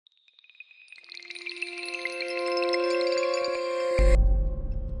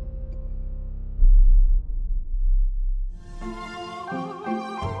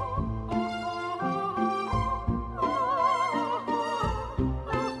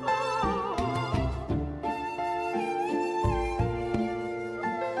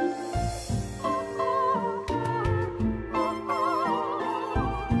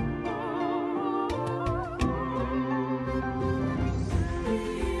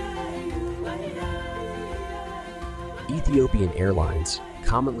Ethiopian Airlines,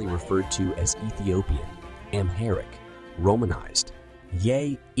 commonly referred to as Ethiopian, Amharic, Romanized,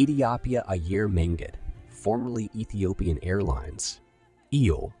 Ethiopia Ayer Mengged, formerly Ethiopian Airlines.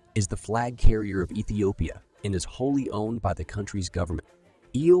 EAL is the flag carrier of Ethiopia and is wholly owned by the country's government.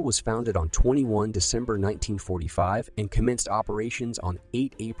 EAL was founded on 21 December 1945 and commenced operations on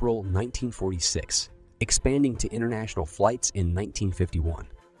 8 April 1946, expanding to international flights in 1951.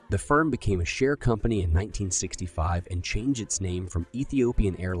 The firm became a share company in 1965 and changed its name from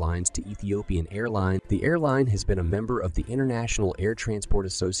Ethiopian Airlines to Ethiopian Airlines. The airline has been a member of the International Air Transport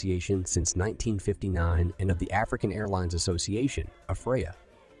Association since 1959 and of the African Airlines Association, Eritrea.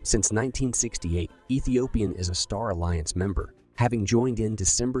 Since 1968, Ethiopian is a Star Alliance member, having joined in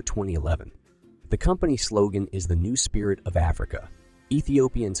December 2011. The company's slogan is "The New Spirit of Africa."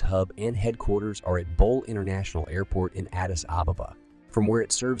 Ethiopian's hub and headquarters are at Bole International Airport in Addis Ababa, from where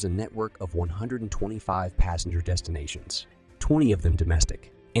it serves a network of 125 passenger destinations, 20 of them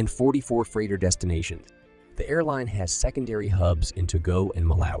domestic, and 44 freighter destinations. The airline has secondary hubs in Togo and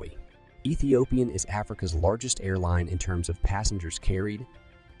Malawi. Ethiopian is Africa's largest airline in terms of passengers carried,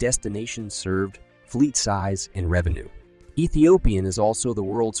 destinations served, fleet size, and revenue. Ethiopian is also the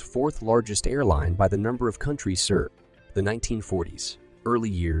world's fourth largest airline by the number of countries served. The 1940s, early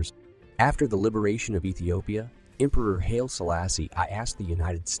years. After the liberation of Ethiopia, Emperor Haile Selassie I asked the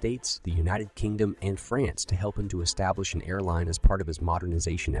United States, the United Kingdom, and France to help him to establish an airline as part of his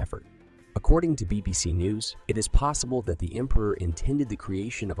modernization effort. According to BBC News, it is possible that the emperor intended the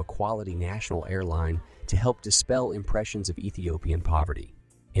creation of a quality national airline to help dispel impressions of Ethiopian poverty.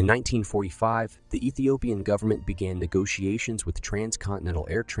 In 1945, the Ethiopian government began negotiations with Transcontinental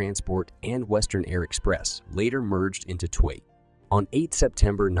Air Transport and Western Air Express, later merged into TWAY. On 8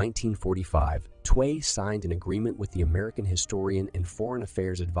 September 1945, TWAY signed an agreement with the American historian and foreign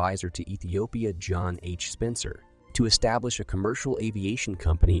affairs advisor to Ethiopia John H. Spencer to establish a commercial aviation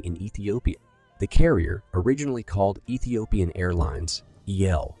company in Ethiopia. The carrier, originally called Ethiopian Airlines,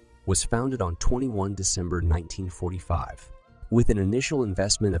 EL, was founded on 21 December 1945. With an initial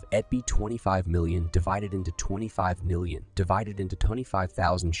investment of Etb 25 million divided into 25 million divided into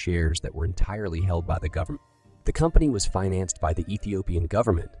 25,000 shares that were entirely held by the government. The company was financed by the Ethiopian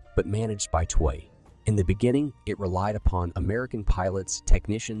government, but managed by TWAY. In the beginning, it relied upon American pilots,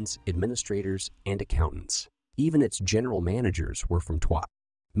 technicians, administrators, and accountants. Even its general managers were from TWAY.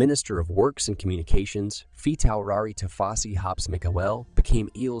 Minister of Works and Communications, Fitaurari Tafasi Hops Mikael, became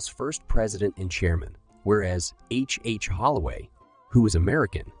EAL's first president and chairman, whereas H. Holloway, who was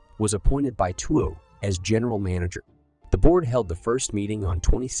American, was appointed by TWO as general manager. The board held the first meeting on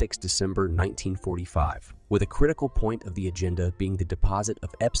 26 December 1945, with a critical point of the agenda being the deposit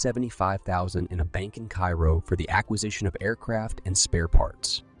of $75,000 in a bank in Cairo for the acquisition of aircraft and spare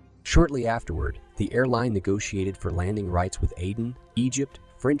parts. Shortly afterward, the airline negotiated for landing rights with Aden, Egypt,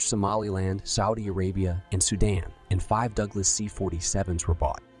 French Somaliland, Saudi Arabia, and Sudan, and 5 Douglas C-47s were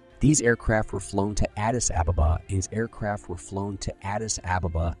bought. These aircraft were flown to Addis Ababa, and these aircraft were flown to Addis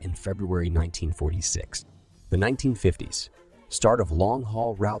Ababa in February 1946. The 1950s. Start of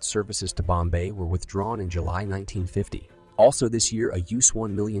long-haul route services to Bombay were withdrawn in July 1950. Also this year, a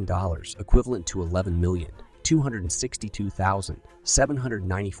 $1 million, equivalent to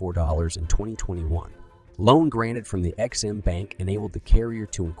 $11,262,794 in 2021. Loan granted from the Exim Bank enabled the carrier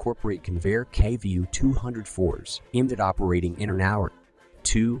to incorporate Convair KVU 204s aimed at operating inter-hour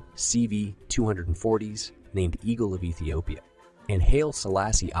 2 CV-240s named Eagle of Ethiopia. And Haile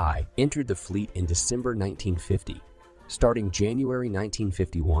Selassie I entered the fleet in December 1950. Starting January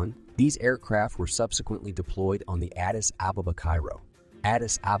 1951, these aircraft were subsequently deployed on the Addis Ababa Cairo,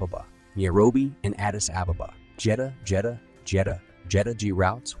 Addis Ababa, Nairobi, and Addis Ababa, Jeddah G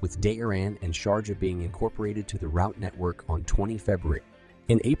routes, with Tehran and Sharjah being incorporated to the route network on 20 February.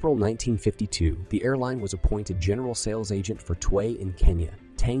 In April 1952, the airline was appointed general sales agent for TWAY in Kenya,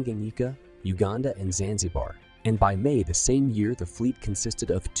 Tanganyika, Uganda, and Zanzibar. And by May the same year, the fleet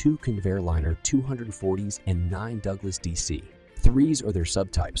consisted of 2 Convair Liner 240s and 9 Douglas DC. 3s or their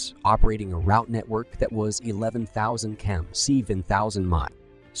subtypes, operating a route network that was 11,000 km, 7,000 miles.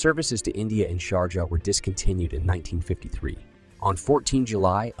 Services to India and Sharjah were discontinued in 1953. On 14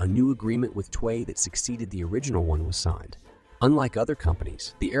 July, a new agreement with TWAY that succeeded the original one was signed. Unlike other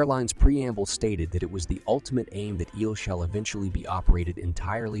companies, the airline's preamble stated that it was the ultimate aim that EAL shall eventually be operated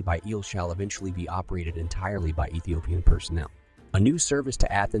entirely by Ethiopian personnel. A new service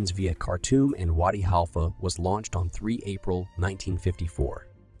to Athens via Khartoum and Wadi Halfa was launched on 3 April 1954.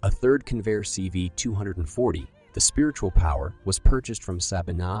 A third Convair CV-240, the Spiritual Power, was purchased from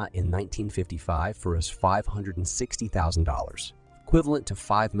Sabina in 1955 for $560,000. equivalent to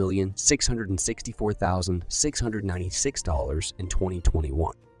 $5,664,696 in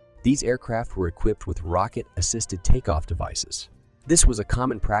 2021. These aircraft were equipped with rocket-assisted takeoff devices. This was a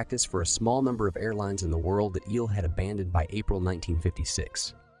common practice for a small number of airlines in the world that EEL had abandoned by April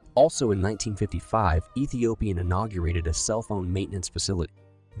 1956. Also in 1955, Ethiopian inaugurated a cell phone maintenance facility.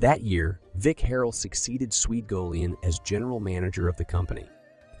 That year, Vic Harrell succeeded Swedgolian as general manager of the company.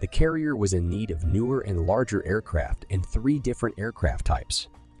 The carrier was in need of newer and larger aircraft and 3 different aircraft types.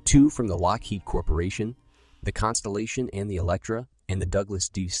 2 from the Lockheed Corporation, the Constellation and the Electra, and the Douglas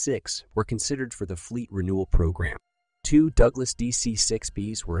DC-6 were considered for the fleet renewal program. 2 Douglas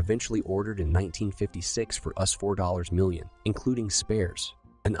DC-6Bs were eventually ordered in 1956 for US $4 million, including spares.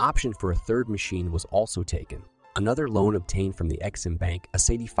 An option for a third machine was also taken. Another loan obtained from the Exim Bank, a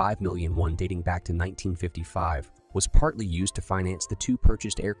 $85 million one dating back to 1955, was partly used to finance the 2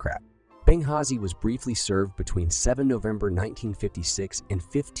 purchased aircraft. Benghazi was briefly served between 7 November 1956 and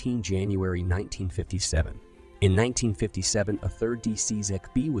 15 January 1957. In 1957, a third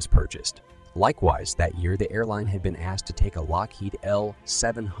DC-6B was purchased. Likewise, that year, the airline had been asked to take a Lockheed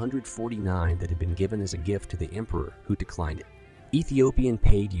L-749 that had been given as a gift to the Emperor, who declined it. Ethiopian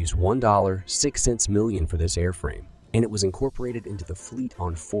paid $1.06 million for this airframe, and it was incorporated into the fleet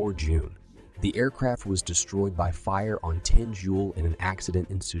on 4 June. The aircraft was destroyed by fire on 10 June in an accident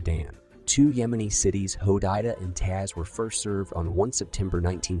in Sudan. 2 Yemeni cities, Hodeidah and Taz, were first served on 1 September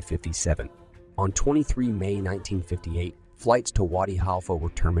 1957. On 23 May 1958, flights to Wadi Halfa were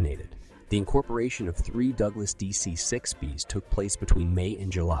terminated. The incorporation of 3 Douglas DC-6Bs took place between May and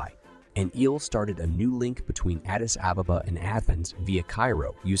July, and EEL started a new link between Addis Ababa and Athens via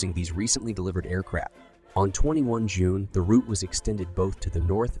Cairo using these recently delivered aircraft. On 21 June, the route was extended both to the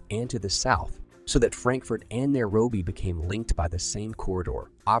north and to the south, so that Frankfurt and Nairobi became linked by the same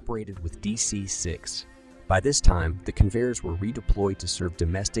corridor, operated with DC-6. By this time, the conveyors were redeployed to serve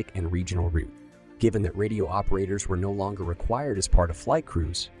domestic and regional route. Given that radio operators were no longer required as part of flight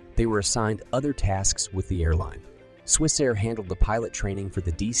crews, they were assigned other tasks with the airline. Swissair handled the pilot training for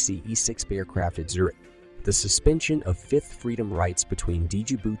the DC-6 aircraft at Zurich. The suspension of Fifth Freedom rights between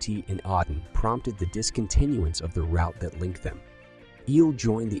Djibouti and Aden prompted the discontinuance of the route that linked them. EEL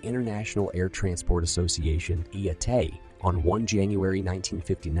joined the International Air Transport Association (IATA) on 1 January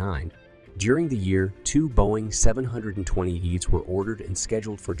 1959. During the year, 2 Boeing 720Es were ordered and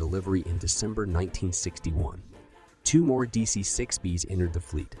scheduled for delivery in December 1961. 2 more DC-6Bs entered the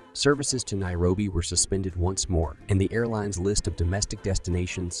fleet. Services to Nairobi were suspended once more, and the airline's list of domestic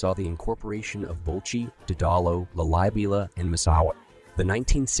destinations saw the incorporation of Bolchi, Dodalo, Lalibela, and Massawa. The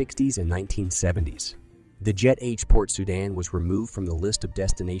 1960s and 1970s. The Jet H Port Sudan was removed from the list of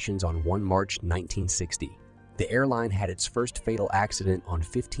destinations on 1 March 1960. The airline had its first fatal accident on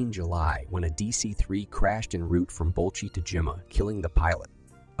 15 July when a DC-3 crashed en route from Bolchi to Jimma, killing the pilot.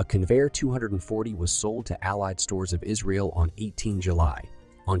 A Convair 240 was sold to Allied Stores of Israel on 18 July.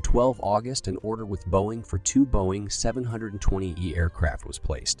 On 12 August, an order with Boeing for 2 Boeing 720E aircraft was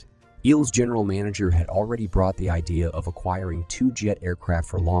placed. EEL's general manager had already brought the idea of acquiring 2 jet aircraft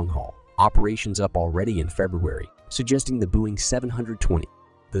for long haul, operations up already in February, suggesting the Boeing 720.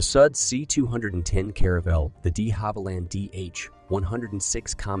 The Sud C-210 Caravelle, the de Havilland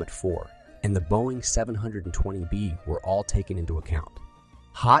DH-106 Comet 4, and the Boeing 720B were all taken into account.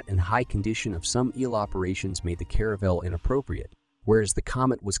 Hot and high condition of some EEL operations made the Caravelle inappropriate, whereas the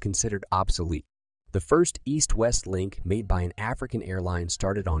Comet was considered obsolete. The first east-west link made by an African airline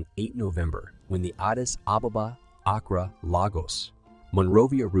started on 8 November, when the Addis Ababa, Accra, Lagos,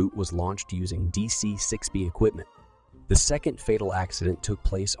 Monrovia route was launched using DC-6B equipment. The second fatal accident took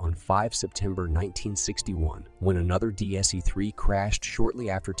place on 5 September 1961, when another DSE-3 crashed shortly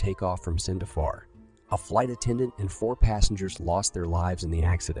after takeoff from Sindafar. A flight attendant and 4 passengers lost their lives in the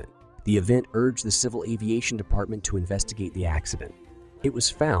accident. The event urged the Civil Aviation Department to investigate the accident. It was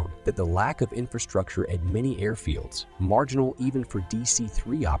found that the lack of infrastructure at many airfields, marginal even for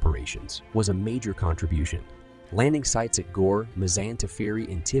DC-3 operations, was a major contribution. Landing sites at Gore, Mazan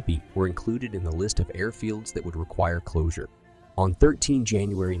Teferi, and Tipi were included in the list of airfields that would require closure. On 13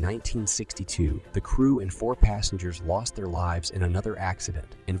 January 1962, the crew and 4 passengers lost their lives in another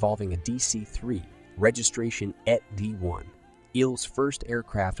accident involving a DC-3, registration ET D1, EEL's first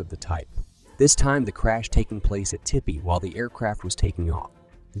aircraft of the type. This time the crash taking place at Tipi while the aircraft was taking off.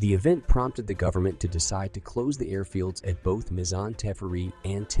 The event prompted the government to decide to close the airfields at both Mazan Teferi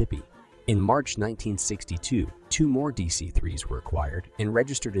and Tipi. In March 1962, 2 more DC-3s were acquired and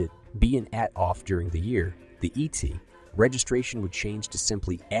registered at B and AT off during the year. The ET registration would change to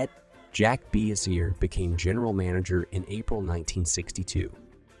simply ET. Jack B. Azir became general manager in April 1962.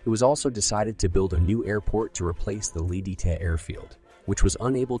 It was also decided to build a new airport to replace the Lidite airfield. which was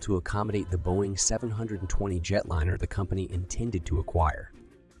unable to accommodate the Boeing 720 jetliner the company intended to acquire.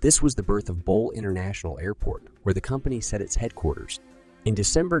 This was the birth of Bole International Airport, where the company set its headquarters. In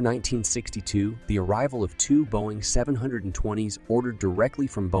December 1962, the arrival of two Boeing 720s ordered directly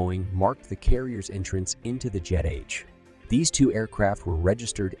from Boeing marked the carrier's entrance into the jet age. These two aircraft were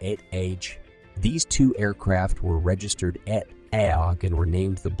registered at AAG and were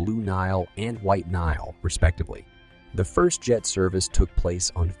named the Blue Nile and White Nile, respectively. The first jet service took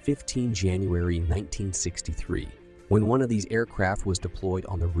place on 15 January 1963, when one of these aircraft was deployed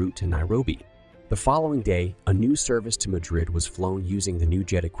on the route to Nairobi. The following day, a new service to Madrid was flown using the new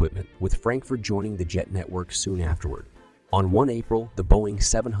jet equipment, with Frankfurt joining the jet network soon afterward. On 1 April, the Boeing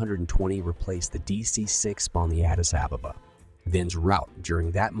 720 replaced the DC-6 on the Addis Ababa. Then's route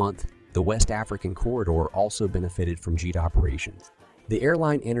during that month, the West African corridor also benefited from jet operations. The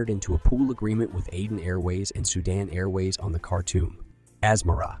airline entered into a pool agreement with Aden Airways and Sudan Airways on the Khartoum,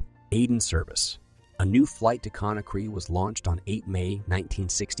 Asmara, Aden service. A new flight to Conakry was launched on 8 May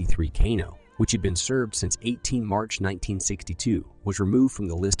 1963. Kano, which had been served since 18 March 1962, was removed from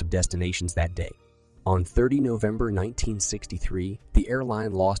the list of destinations that day. On 30 November 1963, the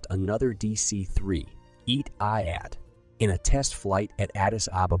airline lost another DC-3, Etihad, in a test flight at Addis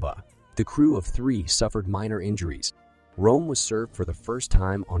Ababa. The crew of 3 suffered minor injuries. Rome was served for the first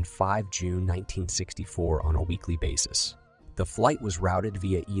time on 5 June 1964 on a weekly basis. The flight was routed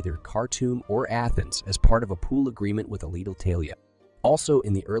via either Khartoum or Athens as part of a pool agreement with Alitalia. Also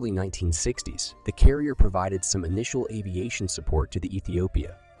in the early 1960s, the carrier provided some initial aviation support to the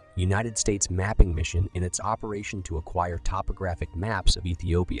Ethiopia, United States mapping mission in its operation to acquire topographic maps of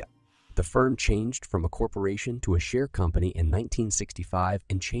Ethiopia. The firm changed from a corporation to a share company in 1965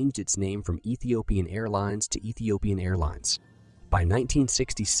 and changed its name from Ethiopian Airlines to Ethiopian Airlines. By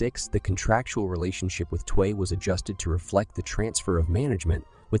 1966, the contractual relationship with TWA was adjusted to reflect the transfer of management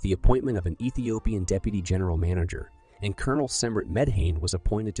with the appointment of an Ethiopian Deputy General Manager, and Colonel Semrat Medhane was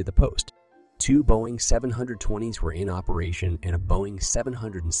appointed to the post. 2 Boeing 720s were in operation, and a Boeing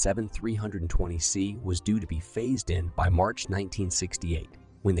 707-320C was due to be phased in by March 1968,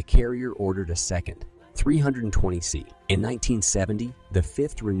 when the carrier ordered a second 320C. In 1970, the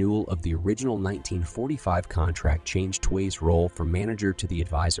 5th renewal of the original 1945 contract changed TWA's role from manager to the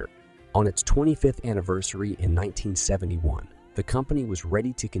advisor. On its 25th anniversary in 1971, the company was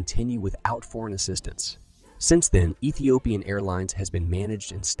ready to continue without foreign assistance. Since then, Ethiopian Airlines has been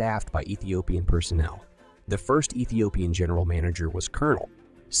managed and staffed by Ethiopian personnel. The first Ethiopian general manager was Colonel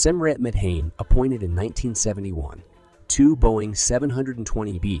Semrat Medhane, appointed in 1971. 2 Boeing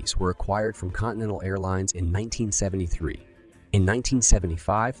 720Bs were acquired from Continental Airlines in 1973. In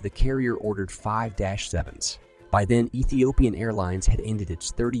 1975, the carrier ordered 5 -7s. By then, Ethiopian Airlines had ended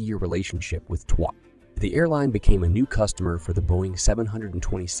its 30-year relationship with TWA. The airline became a new customer for the Boeing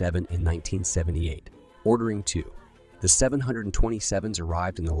 727 in 1978, ordering 2. The 727s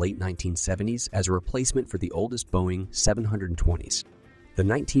arrived in the late 1970s as a replacement for the oldest Boeing 720s. The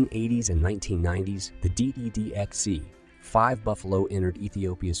 1980s and 1990s, the DEDXC 5 Buffalo entered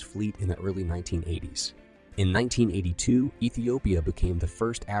Ethiopia's fleet in the early 1980s. In 1982, Ethiopia became the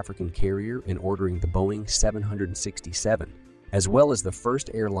first African carrier in ordering the Boeing 767, as well as the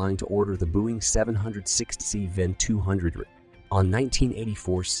first airline to order the Boeing 760 VEN 200. On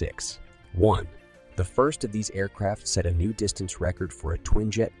 1984-6-1, the first of these aircraft set a new distance record for a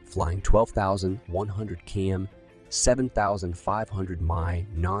twinjet flying 12,100 km, 7,500 mi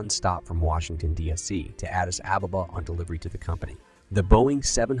non-stop from Washington, D.C. to Addis Ababa on delivery to the company. The Boeing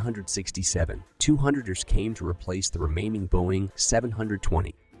 767-200ers came to replace the remaining Boeing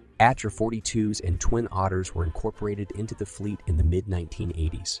 720. Atra 42s and Twin Otters were incorporated into the fleet in the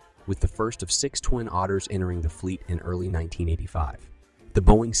mid-1980s, with the first of 6 Twin Otters entering the fleet in early 1985. The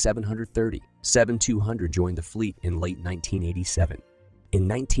Boeing 730-7200 joined the fleet in late 1987. In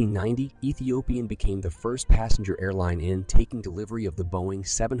 1990, Ethiopian became the first passenger airline in taking delivery of the Boeing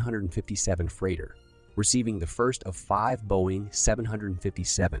 757 freighter, receiving the first of 5 Boeing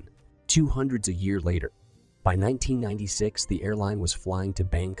 757-200s a year later. By 1996, the airline was flying to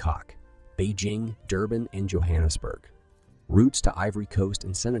Bangkok, Beijing, Durban, and Johannesburg. Routes to Ivory Coast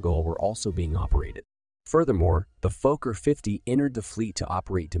and Senegal were also being operated. Furthermore, the Fokker 50 entered the fleet to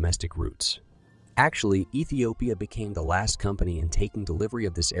operate domestic routes. Actually, Ethiopia became the last company in taking delivery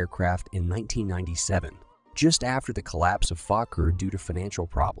of this aircraft in 1997, just after the collapse of Fokker due to financial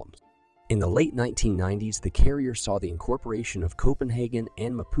problems. In the late 1990s, the carrier saw the incorporation of Copenhagen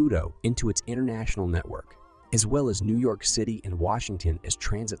and Maputo into its international network, as well as New York City and Washington as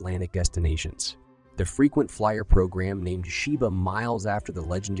transatlantic destinations. The frequent flyer program named Sheba miles after the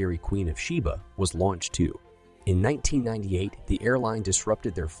legendary Queen of Sheba was launched too. In 1998, the airline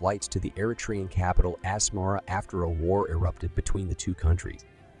disrupted their flights to the Eritrean capital Asmara after a war erupted between the two countries.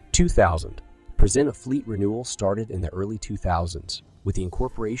 2000. Present a fleet renewal started in the early 2000s with the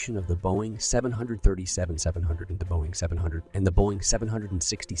incorporation of the Boeing 737-700 and the Boeing 700 and the Boeing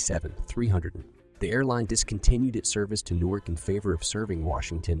 767-300. The airline discontinued its service to Newark in favor of serving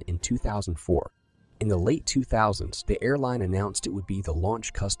Washington in 2004. In the late 2000s, the airline announced it would be the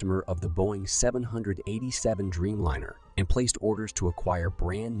launch customer of the Boeing 787 Dreamliner and placed orders to acquire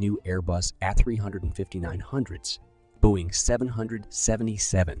brand new Airbus A350-900s, Boeing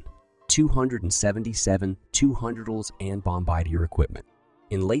 777, 277 200s, and Bombardier equipment.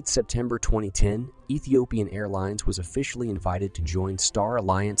 In late September 2010, Ethiopian Airlines was officially invited to join Star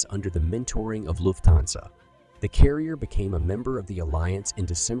Alliance under the mentoring of Lufthansa. The carrier became a member of the alliance in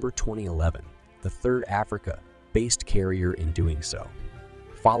December 2011, the third Africa-based carrier in doing so,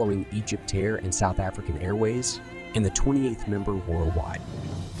 following Egypt Air and South African Airways, and the 28th member worldwide.